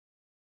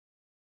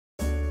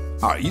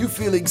Are you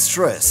feeling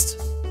stressed?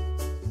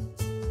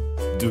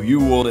 Do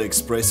you want to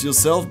express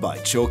yourself by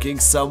choking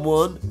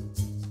someone?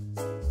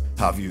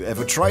 Have you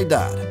ever tried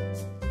that?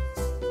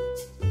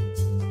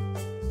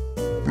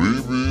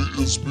 Maybe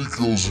it's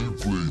because you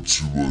play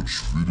too much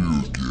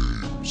video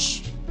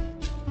games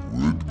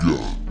with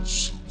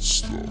guns and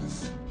stuff.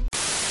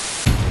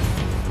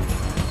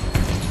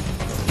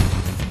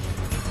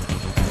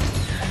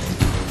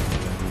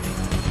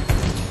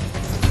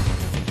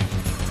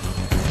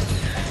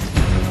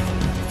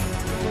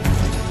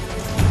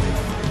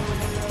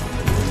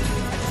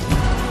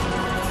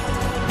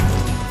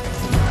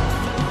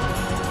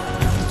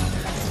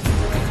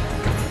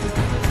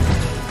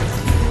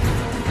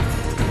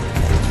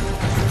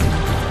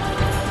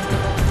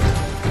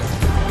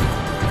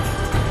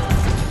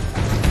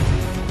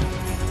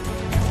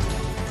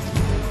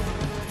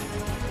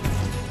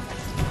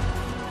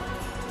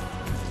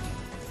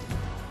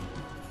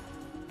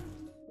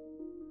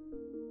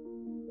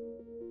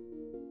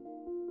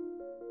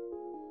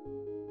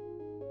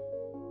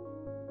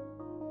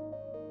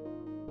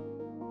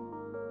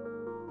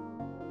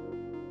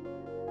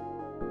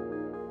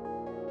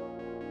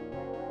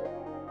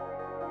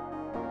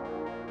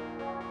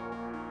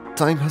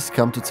 Time has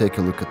come to take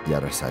a look at the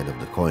other side of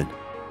the coin.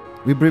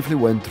 We briefly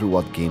went through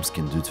what games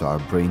can do to our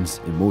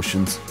brains,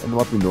 emotions, and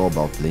what we know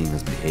about playing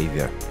as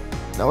behavior.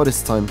 Now it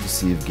is time to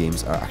see if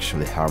games are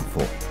actually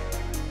harmful.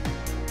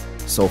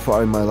 So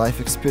far in my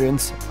life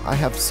experience, I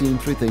have seen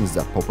 3 things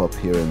that pop up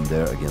here and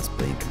there against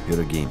playing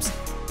computer games.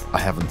 I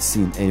haven't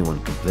seen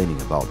anyone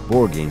complaining about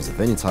board games of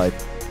any type,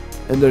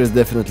 and there is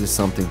definitely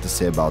something to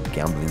say about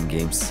gambling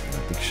games and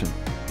addiction.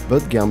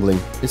 But gambling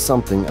is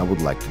something I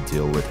would like to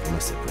deal with in a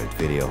separate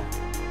video.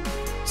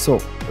 So,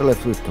 we're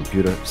left with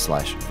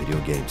computer/video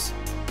games.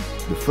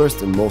 The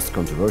first and most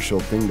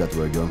controversial thing that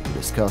we're going to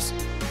discuss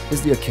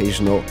is the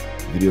occasional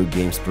video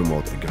games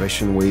promote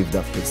aggression wave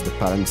that hits the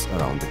parents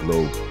around the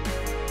globe.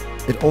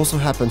 It also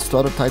happens to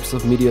other types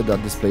of media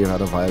that display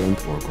rather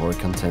violent or gory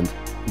content,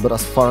 but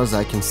as far as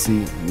I can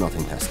see,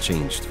 nothing has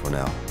changed for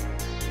now.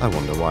 I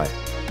wonder why.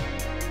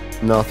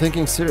 Now,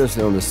 thinking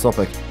seriously on this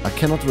topic, I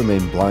cannot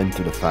remain blind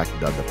to the fact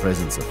that the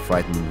presence of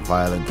frightening,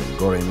 violent and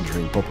gory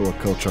imagery in popular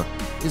culture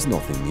is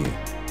nothing new.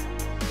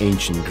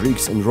 Ancient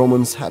Greeks and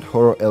Romans had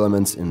horror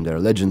elements in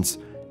their legends,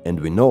 and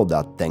we know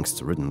that thanks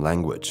to written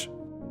language.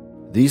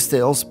 These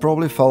tales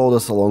probably followed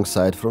us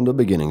alongside from the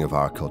beginning of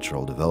our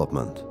cultural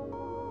development.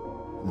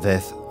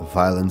 Death,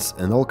 violence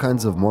and all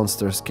kinds of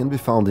monsters can be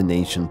found in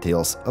ancient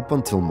tales up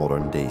until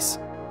modern days,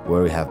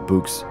 where we have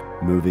books,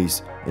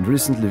 movies and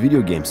recently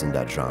video games in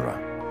that genre.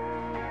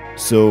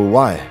 So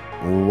why?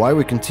 Why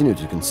we continue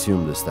to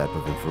consume this type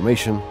of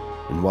information,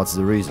 and what's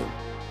the reason?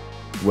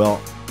 Well,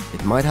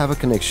 it might have a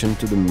connection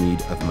to the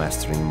need of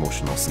mastering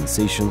emotional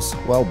sensations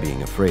while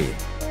being afraid.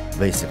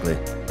 Basically,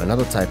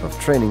 another type of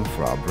training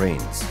for our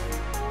brains.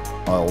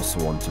 I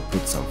also want to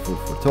put some food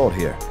for thought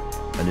here.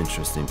 An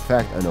interesting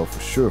fact I know for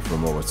sure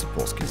from Ozar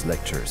Sapolsky's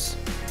lectures.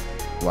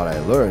 What I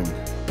learned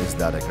is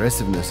that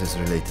aggressiveness is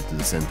related to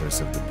the centers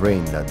of the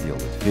brain that deal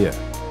with fear.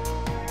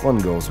 One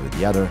goes with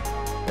the other,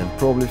 and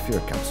probably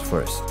fear comes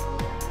first.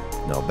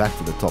 Now back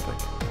to the topic.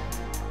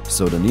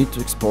 So the need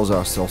to expose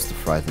ourselves to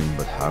frightening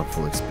but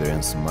harmful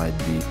experience might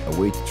be a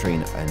way to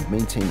train and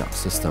maintain our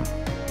system.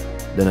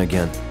 Then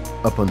again,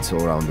 up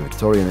until around the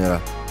Victorian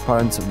era,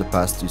 parents of the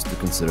past used to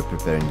consider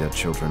preparing their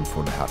children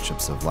for the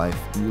hardships of life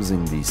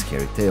using these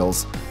scary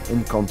tales,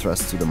 in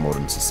contrast to the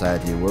modern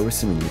society where we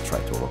seemingly try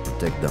to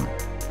overprotect them.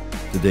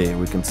 Today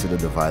we consider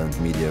the violent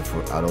media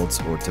for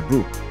adults or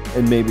taboo,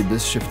 and maybe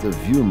this shift of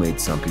view made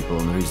some people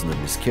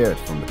unreasonably scared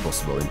from the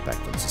possible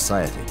impact on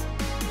society.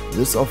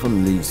 This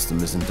often leads to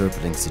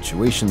misinterpreting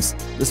situations,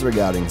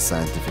 disregarding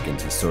scientific and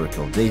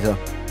historical data,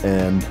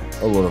 and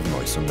a lot of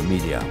noise on the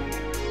media.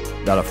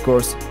 That, of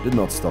course, did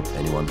not stop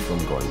anyone from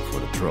going for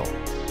the troll.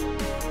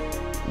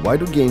 Why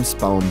do games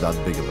spawn that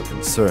big of a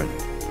concern?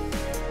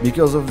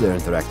 Because of their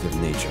interactive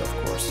nature,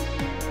 of course.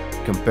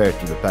 Compared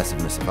to the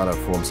passiveness of other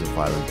forms of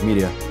violent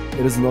media,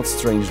 it is not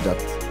strange that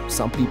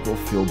some people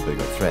feel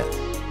bigger threat.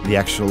 The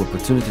actual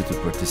opportunity to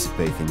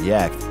participate in the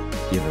act,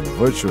 even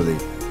virtually,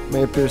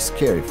 may appear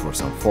scary for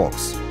some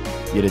folks.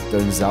 Yet it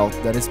turns out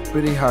that it's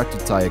pretty hard to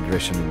tie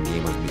aggression in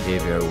gamers'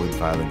 behavior with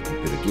violent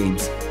computer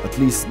games, at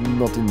least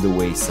not in the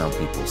way some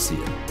people see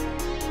it.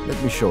 Let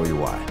me show you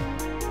why.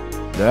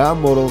 There are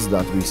models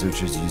that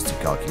researchers use to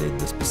calculate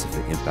the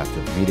specific impact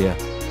of media,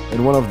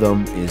 and one of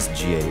them is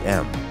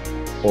GAM,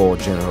 or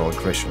General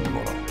Aggression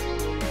Model.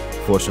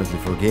 Fortunately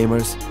for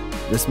gamers,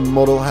 this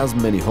model has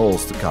many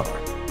holes to cover.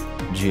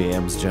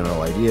 GAM's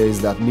general idea is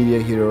that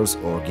media heroes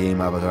or game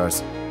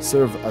avatars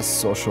serve as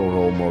social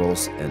role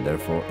models and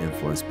therefore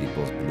influence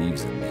people's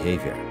beliefs and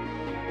behavior.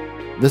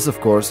 This, of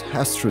course,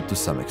 has truth to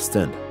some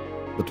extent,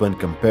 but when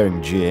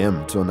comparing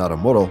GAM to another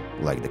model,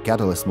 like the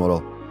Catalyst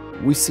model,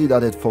 we see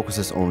that it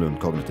focuses only on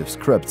cognitive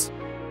scripts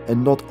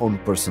and not on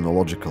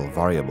personological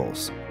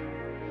variables.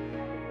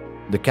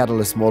 The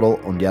Catalyst model,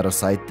 on the other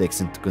side,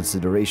 takes into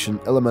consideration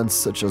elements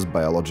such as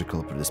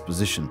biological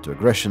predisposition to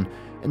aggression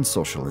and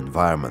social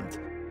environment.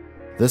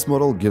 This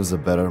model gives a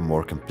better,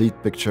 more complete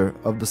picture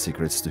of the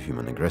secrets to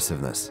human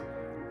aggressiveness.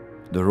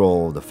 The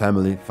role of the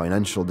family,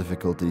 financial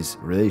difficulties,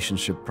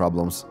 relationship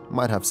problems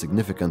might have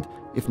significant,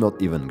 if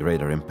not even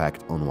greater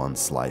impact on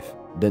one's life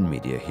than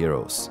media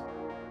heroes.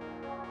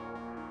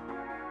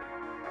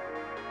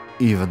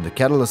 Even the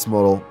catalyst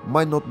model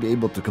might not be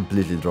able to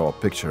completely draw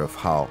a picture of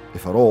how,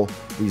 if at all,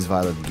 these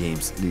violent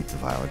games lead to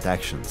violent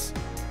actions.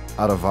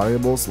 Other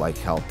variables, like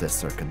how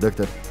tests are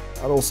conducted,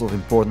 are also of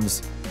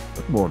importance,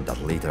 but more on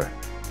that later.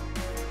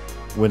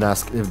 When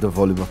asked if the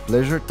volume of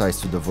pleasure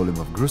ties to the volume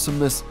of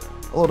gruesomeness,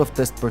 a lot of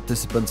test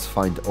participants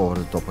find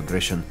over-the-top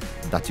aggression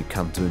that you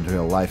can't do in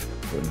real life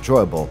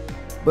enjoyable,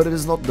 but it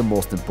is not the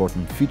most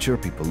important feature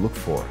people look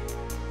for.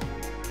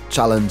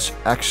 Challenge,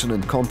 action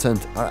and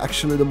content are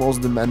actually the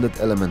most demanded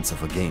elements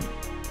of a game.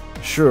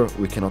 Sure,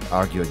 we cannot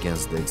argue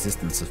against the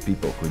existence of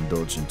people who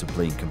indulge into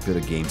playing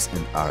computer games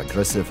and are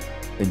aggressive,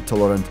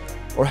 intolerant,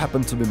 or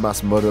happen to be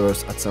mass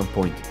murderers at some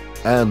point.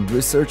 And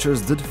researchers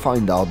did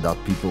find out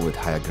that people with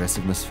high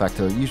aggressiveness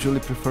factor usually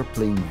prefer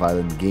playing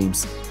violent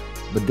games,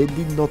 but they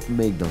did not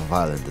make them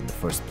violent in the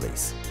first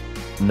place.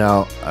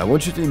 Now, I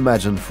want you to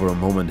imagine for a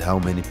moment how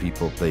many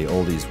people play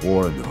all these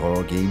war and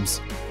horror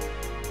games.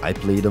 I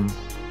play them.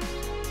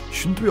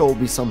 Shouldn't we all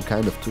be some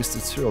kind of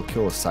twisted serial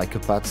killer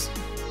psychopaths?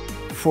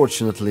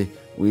 Fortunately,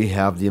 we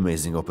have the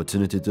amazing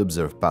opportunity to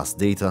observe past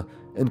data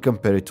and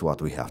compare it to what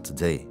we have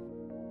today.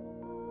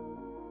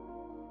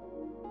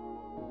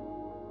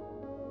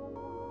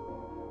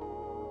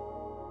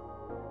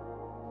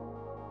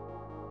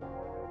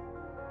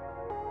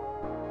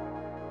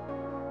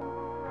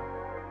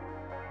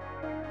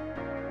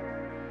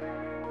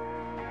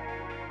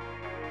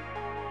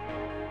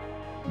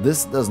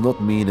 This does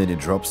not mean any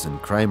drops in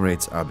crime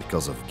rates are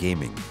because of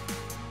gaming.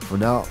 For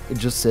now, it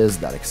just says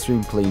that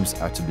extreme claims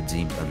are to be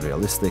deemed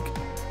unrealistic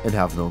and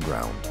have no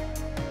ground.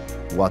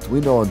 What we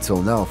know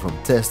until now from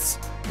tests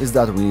is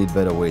that we need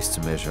better ways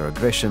to measure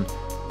aggression,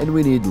 and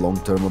we need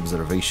long-term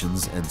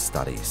observations and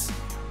studies.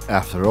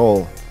 After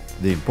all,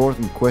 the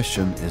important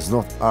question is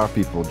not are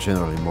people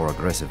generally more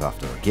aggressive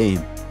after a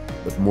game,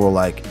 but more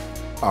like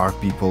are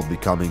people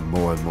becoming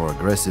more and more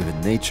aggressive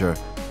in nature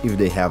if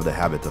they have the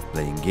habit of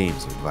playing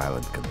games with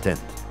violent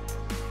content.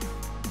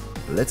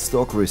 Let's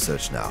talk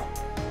research now.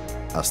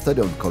 A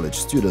study on college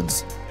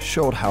students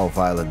showed how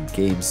violent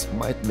games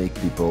might make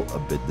people a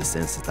bit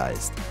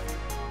desensitized.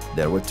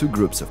 There were two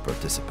groups of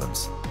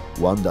participants,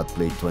 one that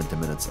played 20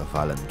 minutes of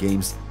violent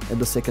games and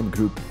the second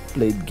group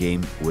played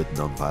game with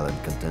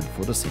non-violent content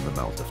for the same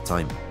amount of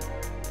time.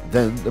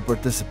 Then the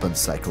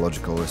participants'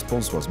 psychological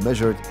response was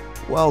measured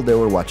while they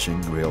were watching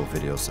real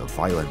videos of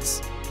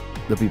violence.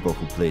 The people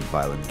who played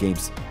violent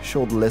games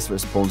showed less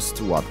response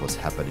to what was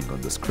happening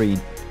on the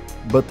screen,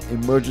 but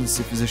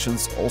emergency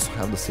physicians also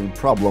have the same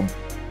problem,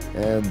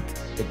 and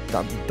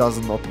that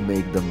does not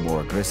make them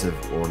more aggressive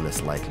or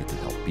less likely to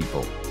help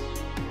people.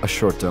 A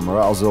short-term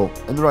arousal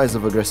and rise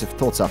of aggressive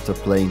thoughts after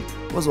playing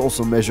was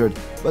also measured,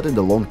 but in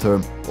the long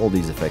term, all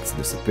these effects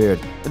disappeared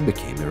and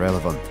became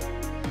irrelevant.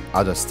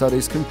 Other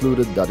studies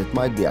concluded that it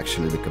might be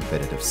actually the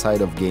competitive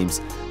side of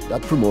games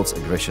that promotes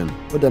aggression,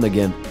 but then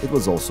again, it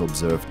was also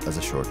observed as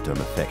a short-term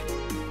effect.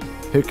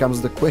 Here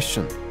comes the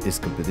question, is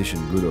competition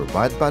good or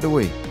bad, by the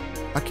way?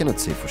 I cannot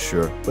say for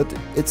sure, but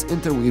it's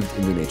interweaved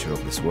in the nature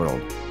of this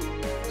world.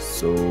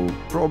 So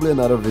probably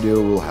another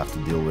video will have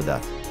to deal with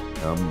that.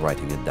 I'm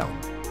writing it down.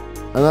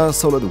 Another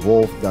solid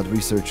wall that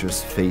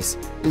researchers face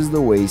is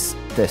the ways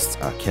tests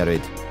are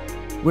carried.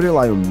 We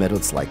rely on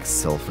methods like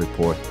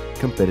self-report,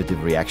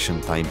 competitive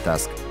reaction time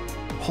task,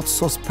 hot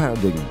sauce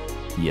paradigm,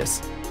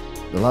 yes.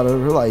 The latter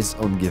relies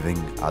on giving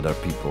other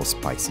people a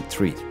spicy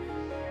treat.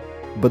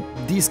 But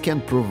these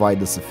can't provide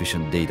the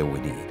sufficient data we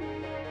need.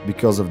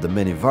 Because of the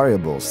many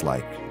variables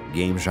like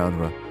game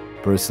genre,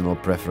 personal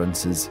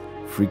preferences,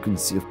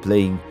 frequency of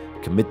playing,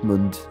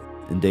 commitment,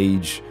 and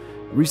age,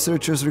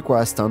 researchers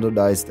require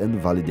standardized and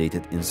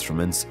validated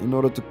instruments in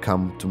order to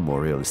come to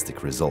more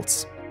realistic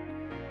results.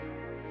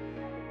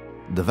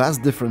 The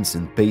vast difference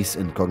in pace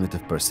and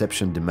cognitive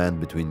perception demand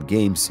between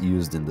games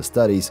used in the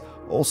studies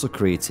also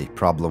creates a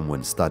problem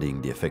when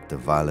studying the effect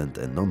of violent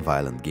and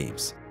non-violent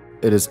games.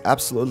 It is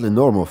absolutely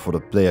normal for the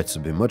player to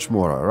be much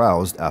more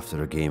aroused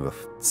after a game of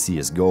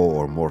CSGO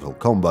or Mortal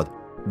Kombat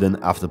than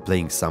after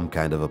playing some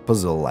kind of a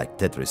puzzle like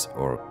Tetris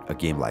or a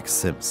game like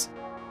Sims.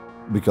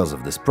 Because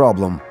of this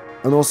problem,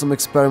 an awesome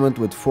experiment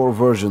with 4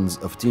 versions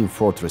of Team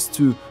Fortress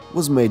 2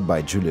 was made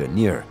by Julia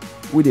Neer,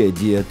 with the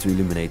idea to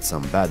eliminate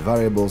some bad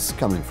variables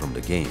coming from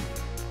the game.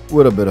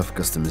 With a bit of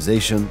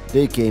customization,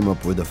 they came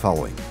up with the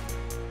following.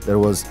 There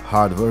was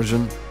hard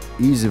version,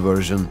 easy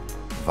version,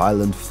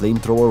 violent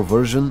flamethrower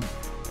version,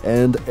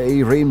 and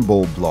a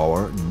rainbow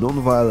blower,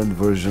 non-violent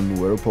version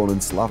where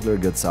opponents laugh their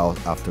guts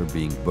out after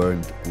being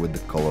burned with the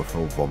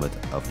colorful vomit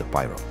of the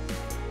pyro.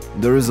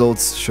 The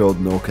results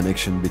showed no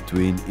connection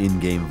between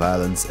in-game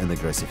violence and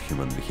aggressive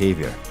human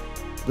behavior.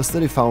 The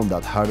study found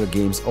that harder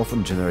games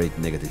often generate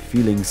negative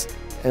feelings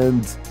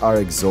and are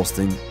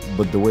exhausting,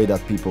 but the way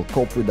that people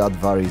cope with that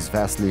varies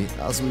vastly,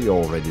 as we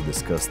already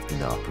discussed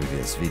in our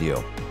previous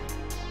video.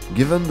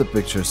 Given the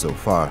picture so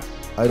far,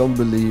 I don't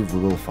believe we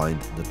will find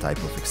the type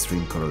of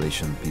extreme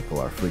correlation people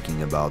are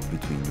freaking about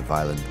between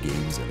violent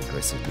games and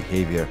aggressive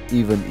behavior,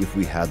 even if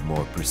we had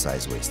more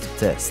precise ways to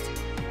test.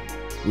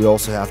 We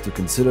also have to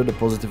consider the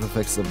positive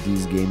effects of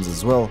these games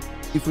as well,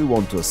 if we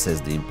want to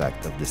assess the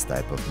impact of this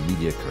type of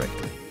media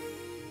correctly.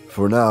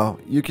 For now,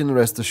 you can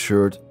rest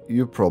assured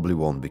you probably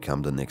won't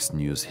become the next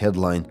news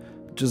headline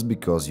just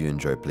because you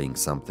enjoy playing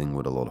something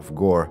with a lot of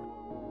gore,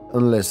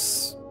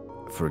 unless,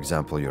 for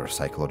example, you're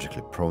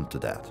psychologically prone to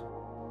that.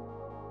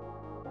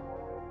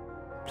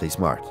 Play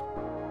smart.